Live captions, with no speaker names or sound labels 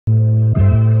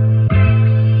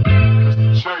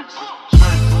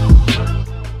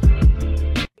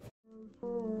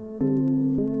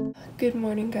Good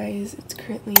morning, guys. It's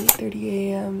currently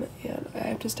 8:30 a.m. and I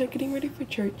have to start getting ready for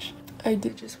church. I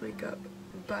did just wake up,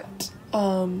 but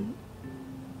I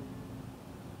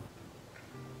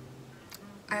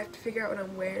have to figure out what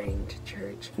I'm wearing to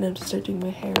church and I have to start doing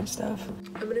my hair and stuff.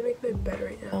 I'm gonna make my bed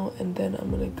right now and then I'm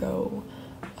gonna go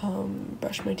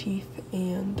brush my teeth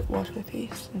and wash my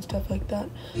face and stuff like that.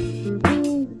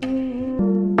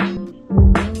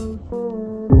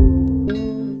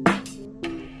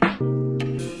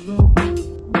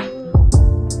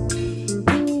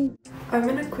 I'm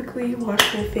gonna quickly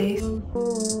wash my face.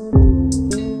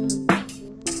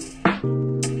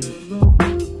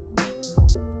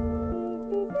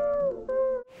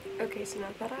 Okay, so now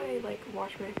that I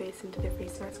wash my face and did a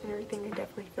face mask and everything, I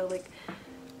definitely feel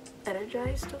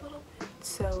energized a little bit.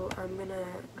 So I'm gonna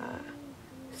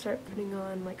start putting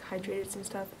on hydrators and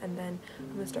stuff, and then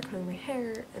I'm gonna start cutting my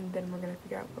hair, and then we're gonna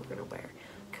figure out what we're gonna wear.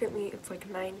 Currently it's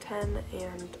 9:10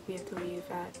 and we have to leave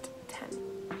at 10.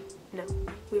 No,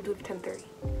 we have to leave at 10:30.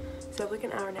 So I have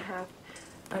an hour and a half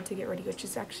to get ready, which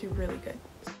is actually really good.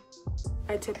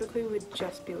 I typically would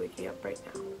just be waking up right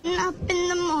now. Up in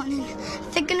the morning,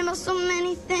 thinking about so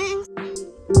many things.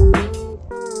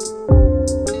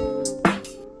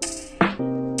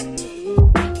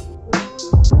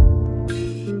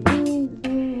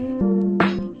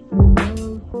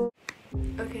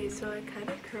 Okay, so I kind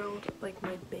of curled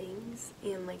my bangs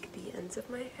and the ends of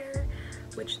my hair,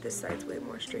 which this side's way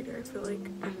more straighter I feel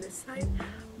than this side,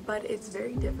 but it's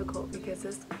very difficult because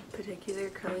this particular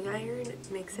curling iron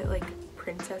makes it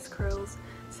princess curls.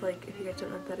 So if you guys don't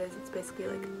know what that is, it's basically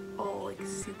all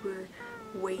super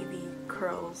wavy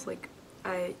curls.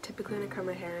 I typically when I curl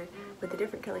my hair with a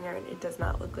different curling iron, it does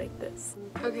not look like this.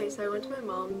 Okay, so I went to my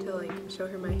mom to show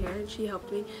her my hair and she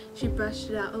helped me. She brushed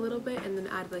it out a little bit and then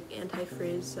added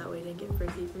anti-frizz so that way I didn't get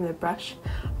frizzy from the brush.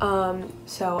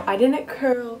 So I didn't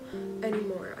curl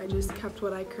anymore. I just kept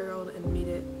what I curled and made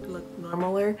it look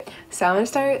normaler. So I'm gonna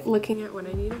start looking at what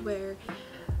I need to wear.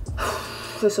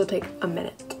 This will take a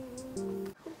minute.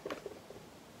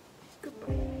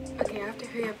 Okay, I have to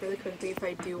hurry up really quickly if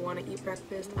I do want to eat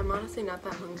breakfast. I'm honestly not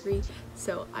that hungry,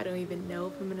 so I don't even know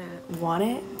if I'm gonna want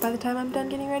it by the time I'm done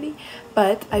getting ready.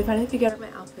 But I finally figured out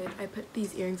my outfit. I put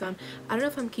these earrings on. I don't know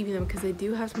if I'm keeping them because they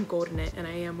do have some gold in it, and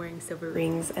I am wearing silver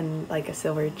rings and a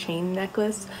silver chain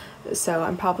necklace, so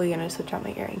I'm probably gonna switch out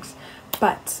my earrings.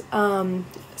 But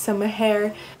so my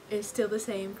hair is still the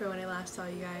same from when I last saw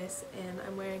you guys, and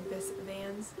I'm wearing this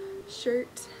Vans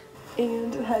shirt.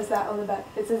 And it has that on the back.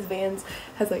 It says Vans,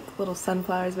 has little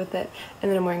sunflowers with it,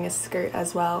 and then I'm wearing a skirt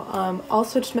as well. I'll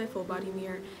switch to my full body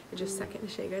mirror in just a second to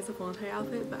show you guys the full entire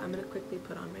outfit, but I'm gonna quickly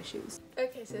put on my shoes.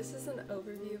 Okay, so this is an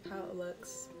overview of how it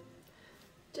looks.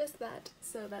 Just that,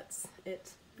 so that's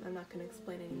it. I'm not gonna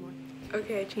explain anymore.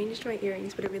 Okay, I changed my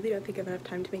earrings, but I really don't think I have enough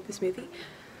time to make the smoothie,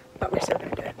 but we're still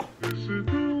gonna do it.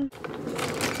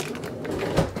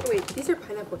 Oh, wait, these are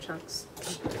pineapple chunks.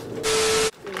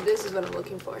 This is what I'm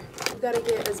looking for. I've got to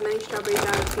get as many strawberries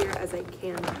out of here as I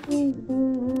can.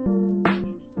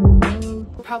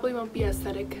 Probably won't be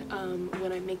aesthetic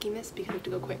when I'm making this because I have to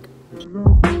go quick.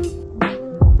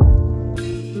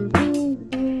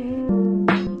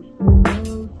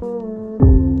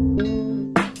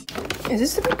 Is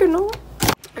this the big granola?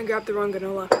 I grabbed the wrong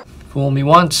granola. Fool me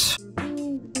once.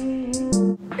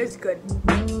 It's good.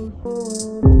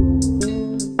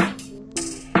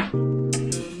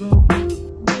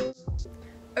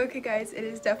 Okay guys, it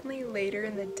is definitely later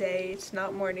in the day. It's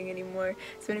not morning anymore.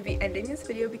 So I'm going to be ending this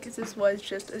video because this was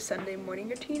just a Sunday morning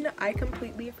routine. I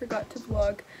completely forgot to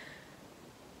vlog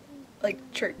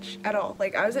church at all.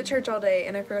 I was at church all day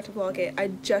and I forgot to vlog it.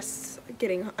 I'm just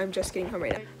getting home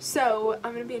right now. So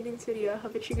I'm going to be ending this video. I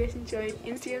hope that you guys enjoyed.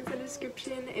 Instagram's in the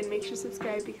description, and make sure to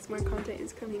subscribe because more content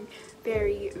is coming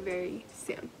very, very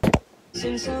soon.